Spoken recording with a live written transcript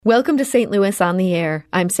Welcome to St. Louis on the Air.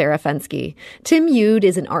 I'm Sarah Fenske. Tim Yude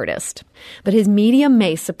is an artist, but his medium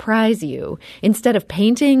may surprise you. Instead of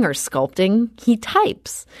painting or sculpting, he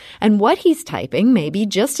types. And what he's typing may be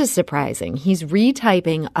just as surprising. He's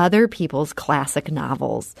retyping other people's classic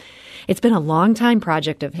novels. It's been a long-time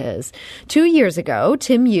project of his. 2 years ago,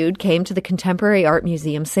 Tim Yude came to the Contemporary Art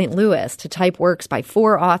Museum St. Louis to type works by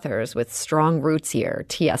 4 authors with strong roots here: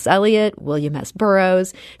 T.S. Eliot, William S.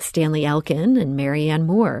 Burroughs, Stanley Elkin, and Marianne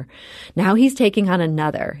Moore. Now he's taking on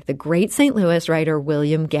another, the great St. Louis writer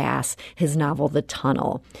William Gass, his novel The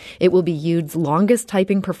Tunnel. It will be Yude's longest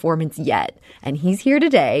typing performance yet, and he's here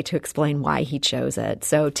today to explain why he chose it.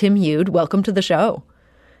 So, Tim Yude, welcome to the show.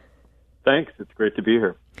 Thanks. It's great to be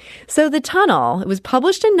here. So The Tunnel, it was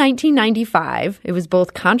published in 1995. It was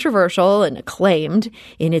both controversial and acclaimed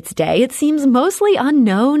in its day. It seems mostly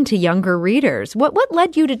unknown to younger readers. What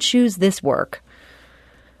led you to choose this work?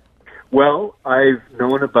 Well, I've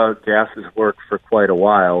known about Gass's work for quite a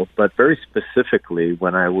while, but very specifically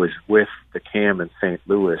when I was with the CAM in St.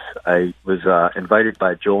 Louis, I was invited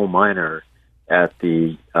by Joel Miner at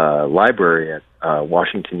the library at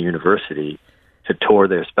Washington University to tour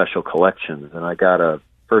their special collections, and I got a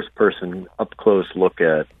first-person, up-close look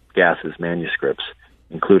at Gass's manuscripts,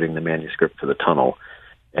 including the manuscript for The Tunnel,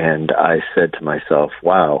 and I said to myself,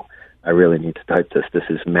 wow, I really need to type this. This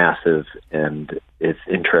is massive, and it's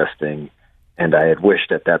interesting, and I had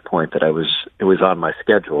wished at that point that it was on my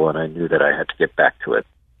schedule, and I knew that I had to get back to it.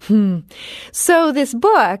 So this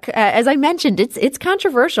book, as I mentioned, it's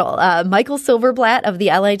controversial. Michael Silverblatt of the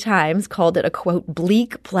LA Times called it a, quote,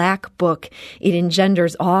 bleak black book. It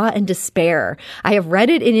engenders awe and despair. I have read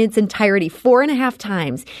it in its entirety 4.5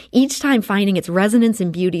 times, each time finding its resonance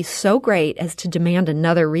and beauty so great as to demand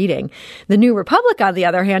another reading. The New Republic, on the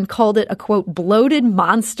other hand, called it a, quote, bloated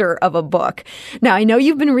monster of a book. Now, I know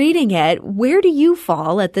you've been reading it. Where do you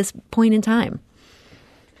fall at this point in time?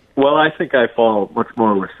 Well, I think I fall much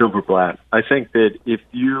more with Silverblatt. I think that if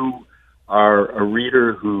you are a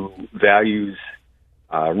reader who values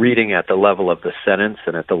reading at the level of the sentence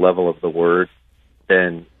and at the level of the word,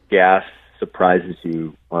 then Gass surprises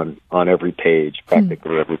you on every page,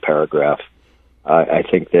 practically every paragraph. I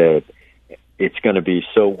think that it's going to be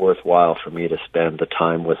so worthwhile for me to spend the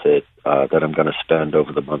time with it that I'm going to spend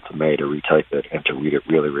over the month of May to retype it and to read it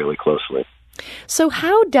really, really closely. So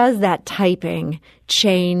how does that typing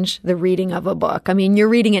change the reading of a book? I mean, you're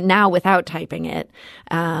reading it now without typing it,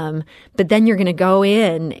 but then you're going to go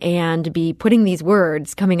in and be putting these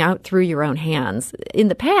words coming out through your own hands. In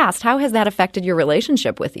the past, how has that affected your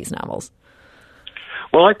relationship with these novels?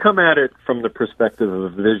 Well, I come at it from the perspective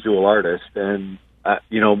of a visual artist, and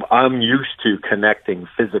I'm used to connecting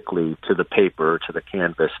physically to the paper, to the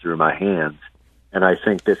canvas through my hands, and I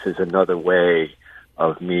think this is another way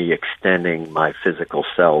of me extending my physical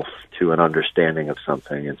self to an understanding of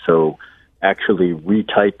something. And so actually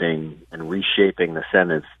retyping and reshaping the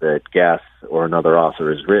sentence that Gass or another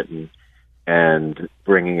author has written and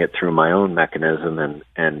bringing it through my own mechanism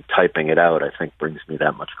and typing it out, I think brings me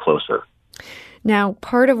that much closer. Now,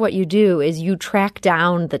 part of what you do is you track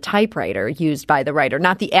down the typewriter used by the writer,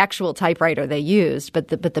 not the actual typewriter they used, but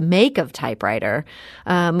the make of typewriter.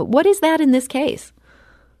 What is that in this case?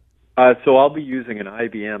 So I'll be using an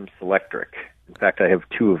IBM Selectric. In fact, I have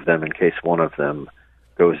 2 of them in case one of them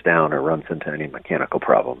goes down or runs into any mechanical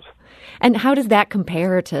problems. And how does that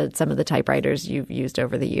compare to some of the typewriters you've used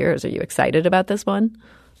over the years? Are you excited about this one?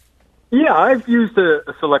 Yeah, I've used a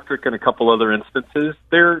Selectric in a couple other instances.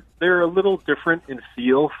 They're a little different in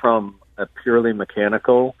feel from a purely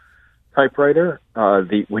mechanical typewriter.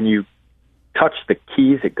 When you touch the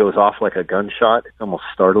keys, it goes off like a gunshot. It's almost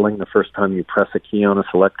startling the first time you press a key on a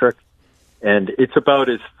Selectric. And it's about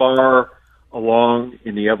as far along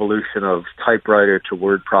in the evolution of typewriter to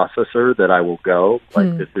word processor that I will go.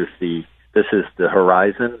 Like this is the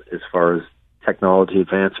horizon as far as technology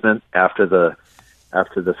advancement. After the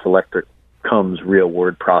Selectric comes real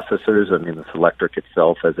word processors. I mean, the Selectric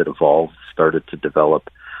itself, as it evolved, started to develop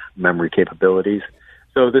memory capabilities.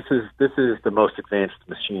 So this is the most advanced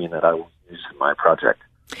machine that I will use in my project.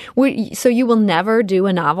 So you will never do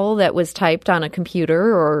a novel that was typed on a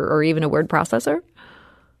computer or even a word processor?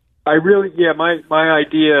 My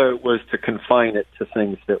idea was to confine it to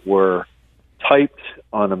things that were typed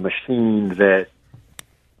on a machine that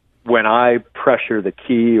when I pressure the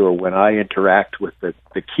key or when I interact with the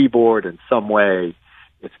keyboard in some way,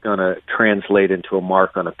 it's going to translate into a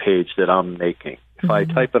mark on a page that I'm making. If I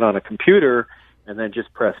type it on a computer and then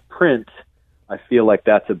just press print, I feel like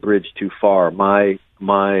that's a bridge too far. My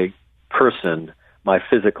person, my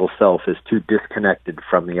physical self is too disconnected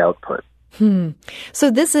from the output.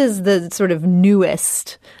 So this is the sort of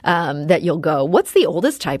newest that you'll go. What's the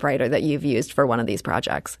oldest typewriter that you've used for one of these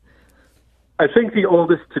projects? I think the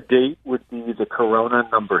oldest to date would be the Corona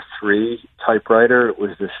number 3 typewriter. It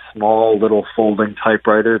was this small little folding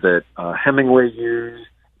typewriter that Hemingway used,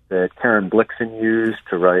 that Karen Blixen used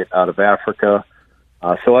to write out of Africa.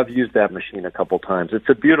 So I've used that machine a couple times. It's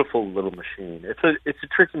a beautiful little machine. It's a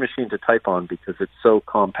tricky machine to type on because it's so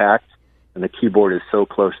compact and the keyboard is so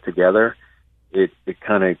close together. It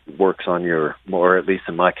kind of works on your, or at least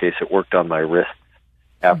in my case, it worked on my wrist.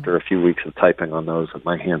 After a few weeks of typing on those,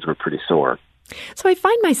 my hands were pretty sore. So I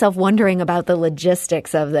find myself wondering about the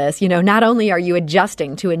logistics of this. You know, not only are you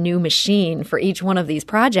adjusting to a new machine for each one of these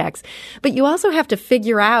projects, but you also have to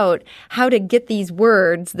figure out how to get these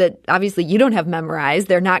words that obviously you don't have memorized.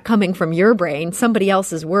 They're not coming from your brain, somebody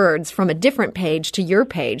else's words from a different page to your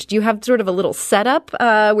page. Do you have sort of a little setup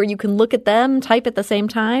where you can look at them, type at the same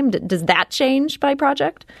time? Does that change by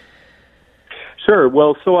project? Sure.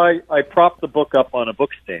 Well, so I propped the book up on a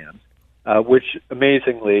book stand. Which,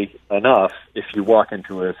 amazingly enough, if you walk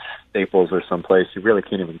into a Staples or someplace, you really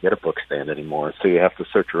can't even get a book stand anymore. So you have to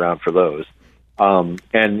search around for those.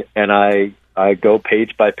 And I go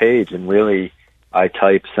page by page, and really I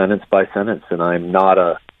type sentence by sentence. And I'm not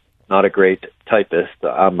a great typist.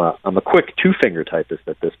 I'm a quick 2-finger typist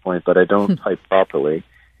at this point, but I don't type properly.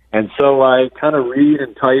 And so I kind of read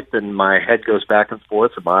and type, and my head goes back and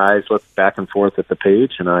forth, and my eyes look back and forth at the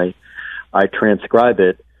page, and I transcribe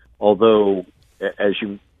it. Although, as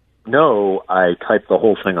you know, I type the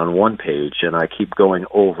whole thing on one page, and I keep going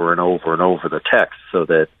over and over and over the text so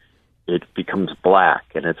that it becomes black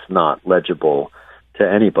and it's not legible to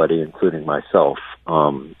anybody, including myself,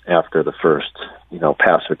 after the first,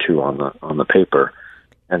 pass or two on the paper.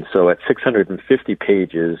 And so at 650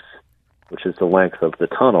 pages, which is the length of the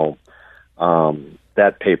tunnel,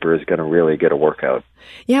 that paper is going to really get a workout.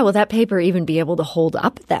 Yeah, will that paper even be able to hold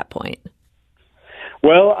up at that point?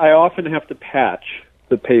 Well, I often have to patch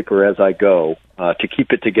the paper as I go to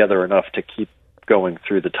keep it together enough to keep going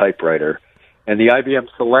through the typewriter. And the IBM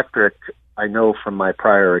Selectric, I know from my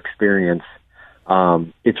prior experience,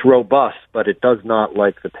 it's robust, but it does not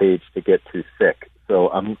like the page to get too thick. So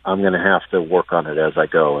I'm going to have to work on it as I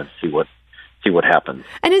go and see what happens.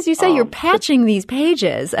 And as you say, you're patching these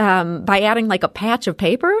pages by adding like a patch of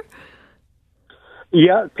paper?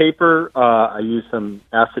 Yeah, paper. I use some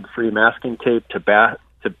acid-free masking tape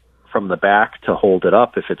from the back to hold it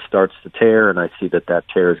up if it starts to tear, and I see that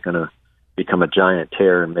tear is going to become a giant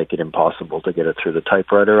tear and make it impossible to get it through the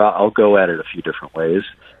typewriter. I'll go at it a few different ways,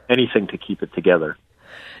 anything to keep it together.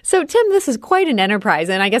 So, Tim, this is quite an enterprise,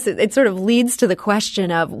 and I guess it sort of leads to the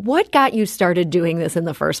question of what got you started doing this in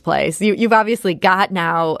the first place? You've obviously got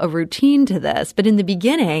now a routine to this, but in the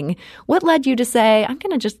beginning, what led you to say, I'm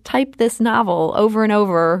going to just type this novel over and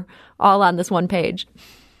over, all on this one page?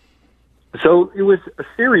 So it was a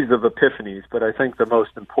series of epiphanies, but I think the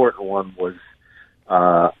most important one was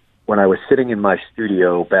when I was sitting in my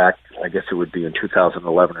studio back, I guess it would be in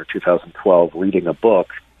 2011 or 2012, reading a book,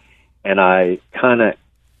 and I kind of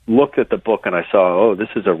looked at the book and I saw, this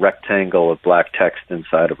is a rectangle of black text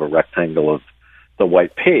inside of a rectangle of the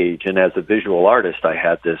white page. And as a visual artist, I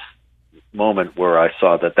had this moment where I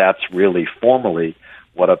saw that that's really formally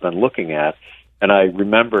what I've been looking at. And I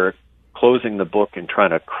remember closing the book and trying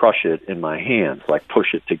to crush it in my hands, like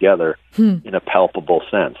push it together in a palpable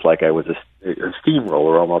sense, like I was a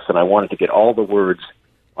steamroller almost. And I wanted to get all the words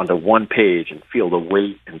onto one page and feel the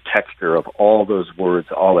weight and texture of all those words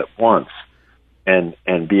all at once.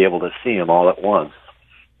 And be able to see them all at once.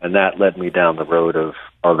 And that led me down the road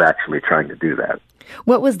of actually trying to do that.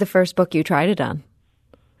 What was the first book you tried it on?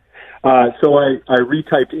 So I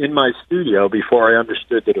retyped in my studio before I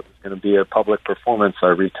understood that it was going to be a public performance. I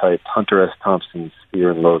retyped Hunter S. Thompson's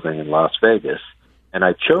Fear and Loathing in Las Vegas. And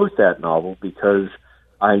I chose that novel because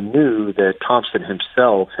I knew that Thompson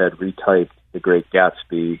himself had retyped The Great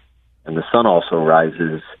Gatsby and The Sun Also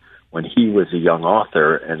Rises when he was a young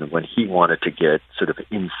author and when he wanted to get sort of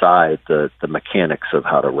inside the mechanics of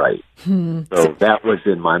how to write. So that was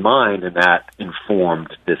in my mind, and that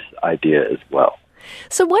informed this idea as well.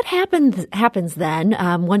 So what happens then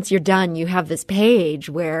once you're done? You have this page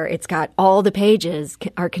where it's got all the pages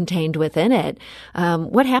are contained within it.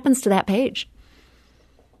 What happens to that page?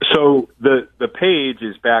 So the page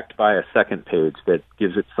is backed by a second page that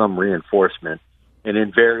gives it some reinforcement, and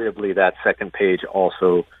invariably that second page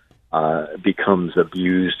also becomes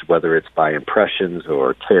abused, whether it's by impressions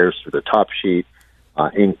or tears through the top sheet,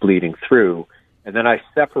 ink bleeding through. And then I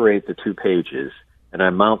separate the two pages and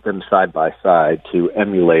I mount them side by side to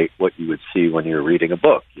emulate what you would see when you're reading a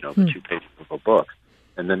book, the 2 pages of a book.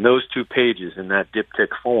 And then those 2 pages in that diptych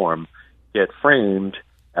form get framed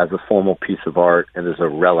as a formal piece of art and as a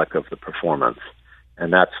relic of the performance.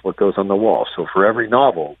 And that's what goes on the wall. So for every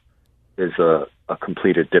novel is a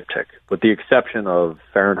completed diptych, with the exception of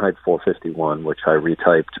Fahrenheit 451, which I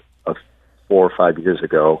retyped 4 or 5 years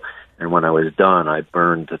ago. And when I was done, I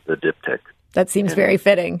burned the diptych. That seems very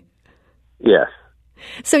fitting. Yes.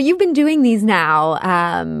 So you've been doing these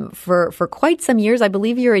now for quite some years. I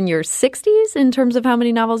believe you're in your 60s in terms of how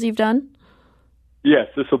many novels you've done? Yes,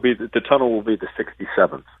 this will be, the tunnel will be the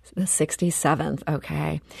 67th. The 67th,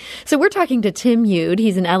 okay. So we're talking to Tim Yude.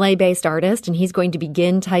 He's an LA-based artist, and he's going to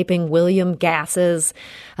begin typing William Gass's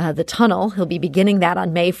The Tunnel. He'll be beginning that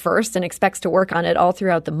on May 1st and expects to work on it all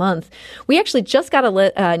throughout the month. We actually just got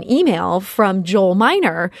an email from Joel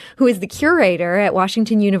Miner, who is the curator at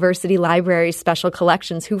Washington University Library's Special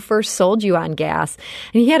Collections, who first sold you on Gass.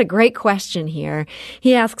 And he had a great question here.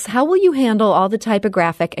 He asks, how will you handle all the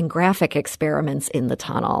typographic and graphic experiments in The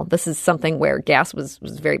Tunnel? This is something where Gass was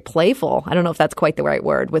very playful. I don't know if that's quite the right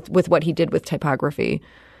word with what he did with typography.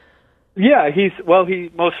 Yeah, he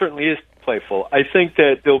most certainly is playful. I think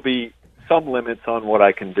that there'll be some limits on what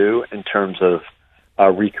I can do in terms of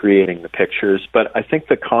recreating the pictures, but I think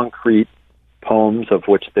the concrete poems, of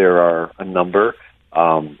which there are a number,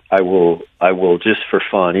 I will just for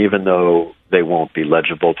fun, even though they won't be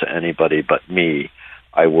legible to anybody but me,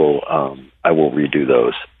 I will redo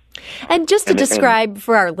those. And just to describe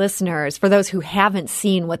for our listeners, for those who haven't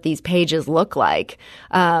seen what these pages look like,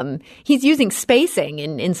 he's using spacing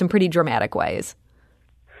in some pretty dramatic ways.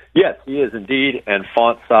 Yes, he is indeed, and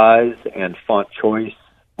font size and font choice,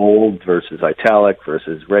 bold versus italic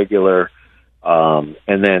versus regular, and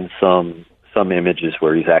then some images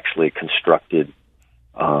where he's actually constructed,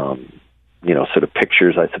 sort of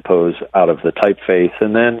pictures, I suppose, out of the typeface,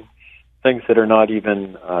 and then things that are not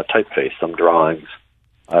even typeface, some drawings.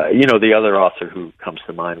 The other author who comes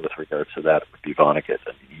to mind with regards to that would be Vonnegut,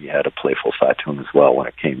 and he had a playful side to him as well when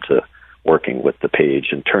it came to working with the page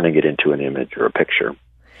and turning it into an image or a picture.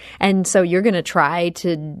 And so you're going to try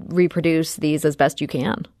to reproduce these as best you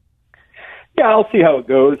can. Yeah, I'll see how it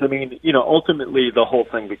goes. I mean, ultimately the whole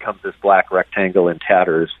thing becomes this black rectangle in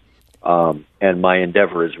tatters, and my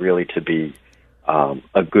endeavor is really to be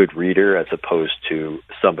a good reader as opposed to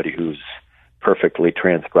somebody who's perfectly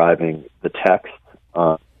transcribing the text.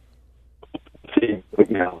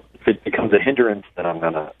 If it becomes a hindrance, then I'm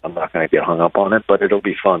not gonna get hung up on it, but it'll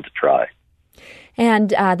be fun to try. And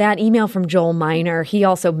that email from Joel Miner, he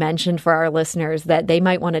also mentioned for our listeners that they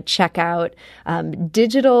might want to check out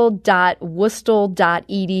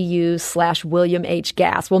digital.wustl.edu/William H.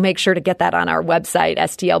 Gass. We'll make sure to get that on our website,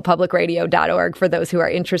 stlpublicradio.org, for those who are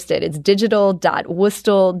interested. It's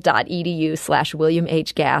digital.wustl.edu/William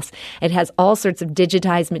H. Gass. It has all sorts of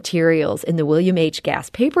digitized materials in the William H. Gass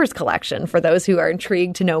Papers collection for those who are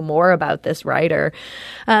intrigued to know more about this writer.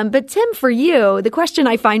 But Tim, for you, the question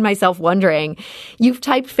I find myself wondering, you've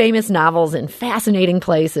typed famous novels in fascinating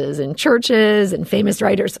places, in churches and famous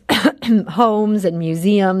writers' homes and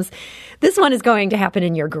museums. This one is going to happen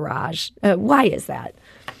in your garage. Why is that?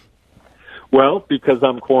 Well, because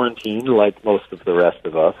I'm quarantined like most of the rest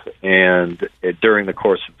of us. And during the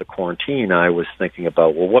course of the quarantine, I was thinking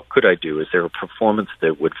about, well, what could I do? Is there a performance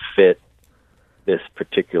that would fit this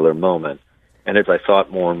particular moment? And as I thought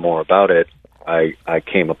more and more about it, I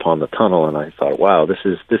came upon The Tunnel, and I thought, wow, this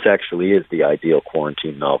actually is the ideal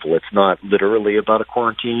quarantine novel. It's not literally about a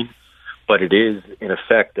quarantine, but it is, in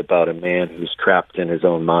effect, about a man who's trapped in his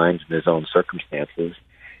own mind and his own circumstances,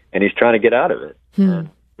 and he's trying to get out of it. And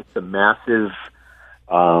it's a massive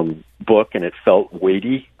book, and it felt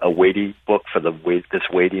weighty, a weighty book for this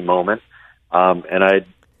weighty moment. And I'd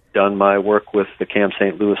done my work with the Cam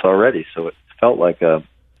St. Louis already, so it felt like a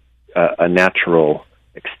natural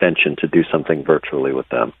extension to do something virtually with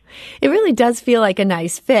them. It really does feel like a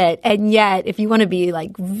nice fit. And yet, if you want to be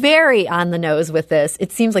like very on the nose with this,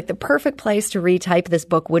 it seems like the perfect place to retype this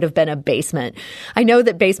book would have been a basement. I know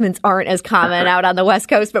that basements aren't as common out on the West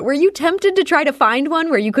Coast, but were you tempted to try to find one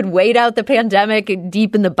where you could wait out the pandemic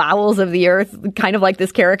deep in the bowels of the earth, kind of like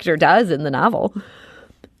this character does in the novel?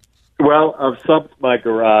 Well, I've subbed my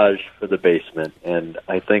garage for the basement, and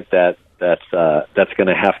I think that's going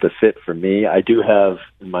to have to fit for me. I do have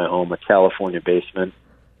in my home a California basement,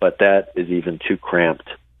 but that is even too cramped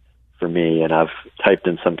for me, and I've typed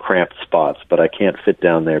in some cramped spots, but I can't fit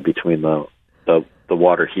down there between the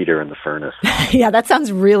water heater and the furnace. Yeah, that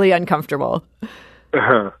sounds really uncomfortable.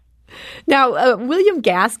 Now, William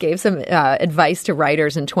Gass gave some advice to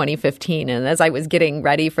writers in 2015, and as I was getting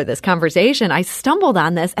ready for this conversation, I stumbled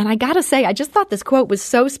on this, and I gotta say, I just thought this quote was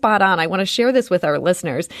so spot on. I want to share this with our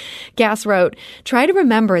listeners. Gass wrote, "Try to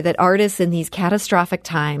remember that artists in these catastrophic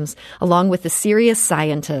times, along with the serious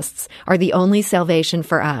scientists, are the only salvation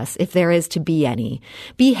for us, if there is to be any.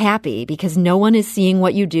 Be happy, because no one is seeing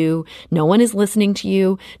what you do, no one is listening to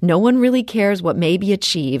you, no one really cares what may be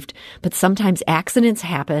achieved, but sometimes accidents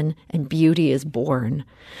happen, and beauty is born."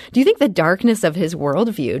 Do you think the darkness of his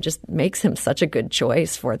worldview just makes him such a good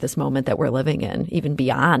choice for this moment that we're living in, even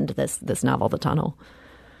beyond this novel, The Tunnel?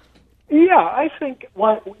 Yeah, I think.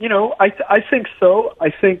 Well, I think so. I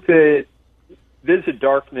think that there's a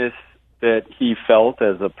darkness that he felt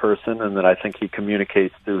as a person, and that I think he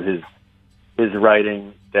communicates through his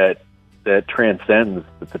writing that transcends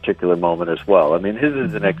the particular moment as well. I mean, his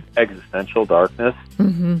is an existential darkness,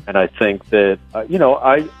 and I think that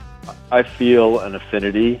I feel an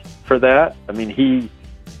affinity for that. I mean,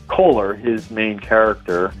 Kohler, his main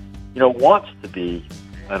character, wants to be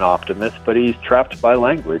an optimist, but he's trapped by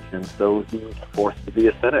language, and so he's forced to be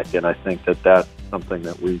a cynic. And I think that that's something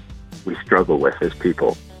that we struggle with as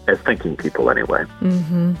people, as thinking people anyway.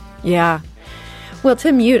 Mm-hmm. Yeah. Well,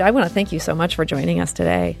 Tim Ude, I want to thank you so much for joining us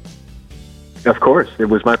today. Of course. It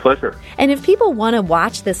was my pleasure. And if people want to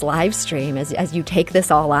watch this live stream as you take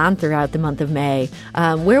this all on throughout the month of May,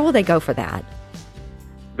 where will they go for that?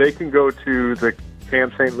 They can go to the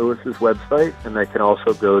CAM St. Louis's website, and they can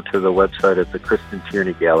also go to the website of the Kristen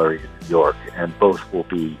Tierney Gallery in New York, and both will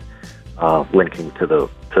be linking to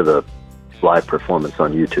the live performance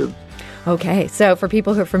on YouTube. Okay, so for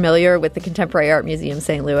people who are familiar with the Contemporary Art Museum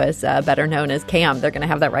St. Louis, better known as CAM, they're going to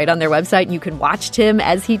have that right on their website, and you can watch Tim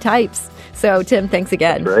as he types. So, Tim, thanks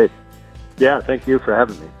again. That's right. Yeah, thank you for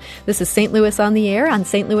having me. This is St. Louis on the Air on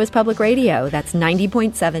St. Louis Public Radio. That's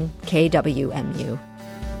 90.7 KWMU.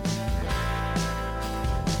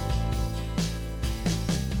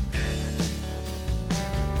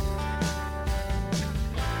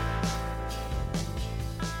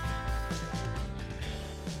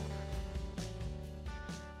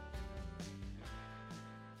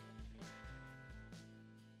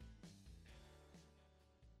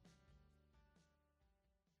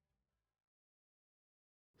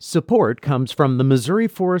 Support comes from the Missouri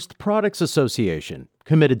Forest Products Association,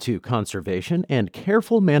 committed to conservation and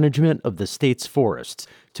careful management of the state's forests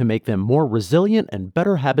to make them more resilient and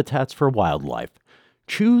better habitats for wildlife.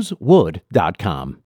 ChooseWood.com.